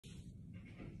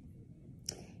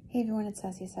Hey everyone, it's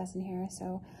Sassy Assassin here.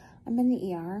 So I'm in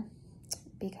the ER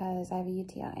because I have a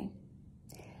UTI.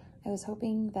 I was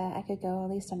hoping that I could go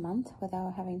at least a month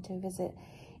without having to visit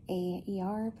a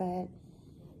ER, but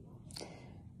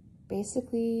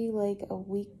basically like a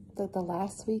week, like the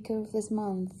last week of this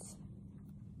month,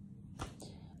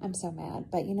 I'm so mad.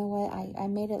 But you know what? I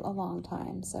made it a long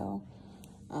time, so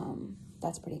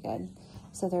that's pretty good.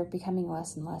 So they're becoming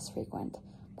less and less frequent,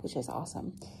 which is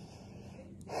awesome.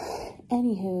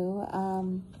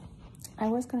 Anywho, I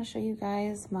was going to show you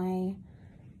guys my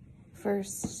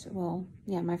first green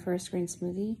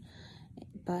smoothie,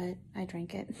 but I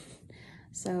drank it.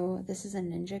 So this is a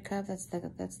Ninja Cup. That's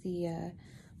the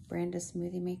brand of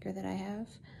smoothie maker that I have.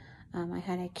 I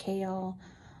had a kale,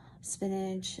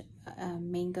 spinach,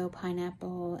 mango,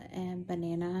 pineapple, and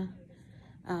banana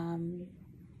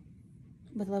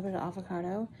with a little bit of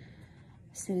avocado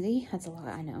smoothie. That's a lot,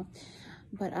 I know.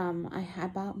 But I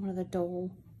bought one of the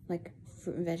Dole like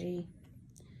fruit and veggie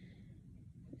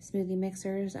smoothie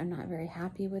mixers. I'm not very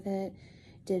happy with it.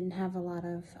 Didn't have a lot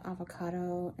of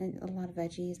avocado and a lot of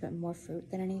veggies, but more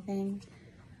fruit than anything.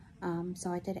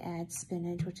 So I did add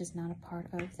spinach, which is not a part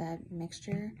of that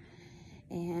mixture.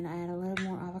 And I add a little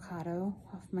more avocado,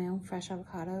 off my own fresh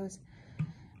avocados,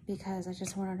 because I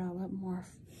just wanted a little more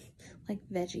like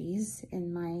veggies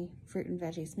in my fruit and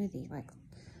veggie smoothie. Like,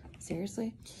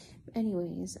 seriously?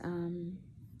 Anyways, I am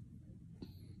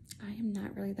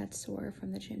not really that sore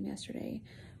from the gym yesterday,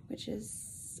 which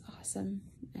is awesome.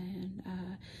 And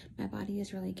my body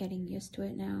is really getting used to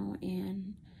it now,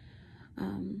 and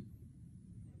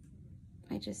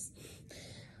I just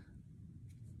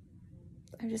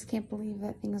can't believe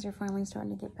that things are finally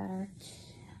starting to get better.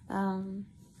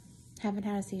 Haven't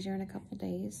had a seizure in a couple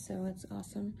days, so it's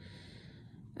awesome.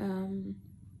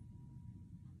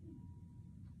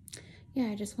 Yeah,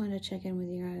 I just wanted to check in with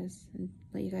you guys and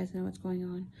let you guys know what's going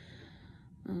on.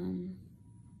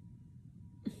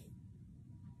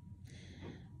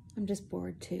 I'm just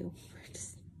bored too.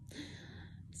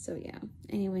 So yeah.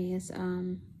 Anyways,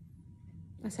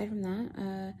 aside from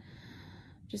that,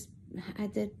 I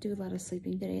did do a lot of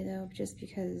sleeping today though, just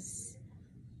because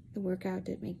the workout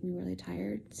did make me really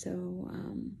tired. So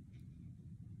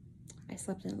I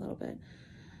slept in a little bit.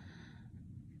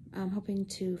 I'm hoping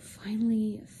to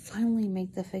finally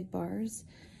make the fig bars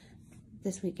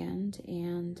this weekend,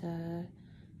 and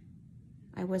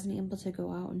I wasn't able to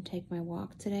go out and take my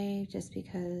walk today just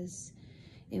because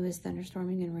it was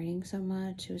thunderstorming and raining so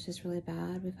much. It was just really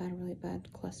bad. We've had a really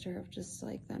bad cluster of just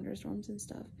like thunderstorms and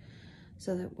stuff,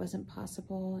 so that wasn't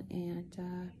possible. And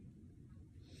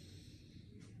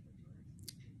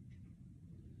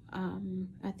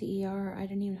at the ER, I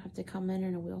didn't even have to come in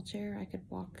a wheelchair. I could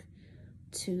walk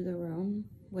to the room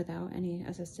without any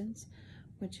assistance,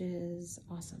 which is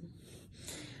awesome.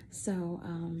 So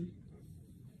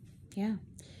yeah,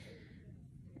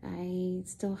 I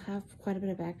still have quite a bit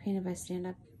of back pain. If I stand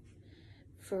up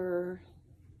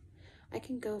I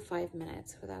can go 5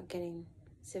 minutes without getting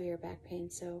severe back pain.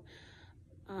 So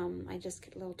I just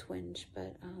get a little twinge,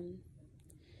 but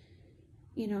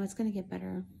you know, it's gonna get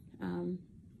better.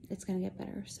 It's gonna get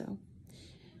better. So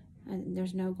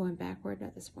there's no going backward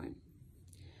at this point.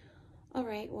 All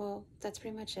right, well, that's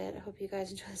pretty much it. I hope you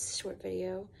guys enjoyed this short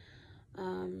video.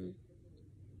 And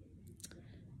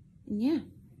yeah,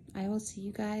 I will see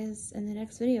you guys in the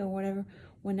next video,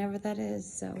 whenever that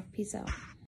is. So peace out.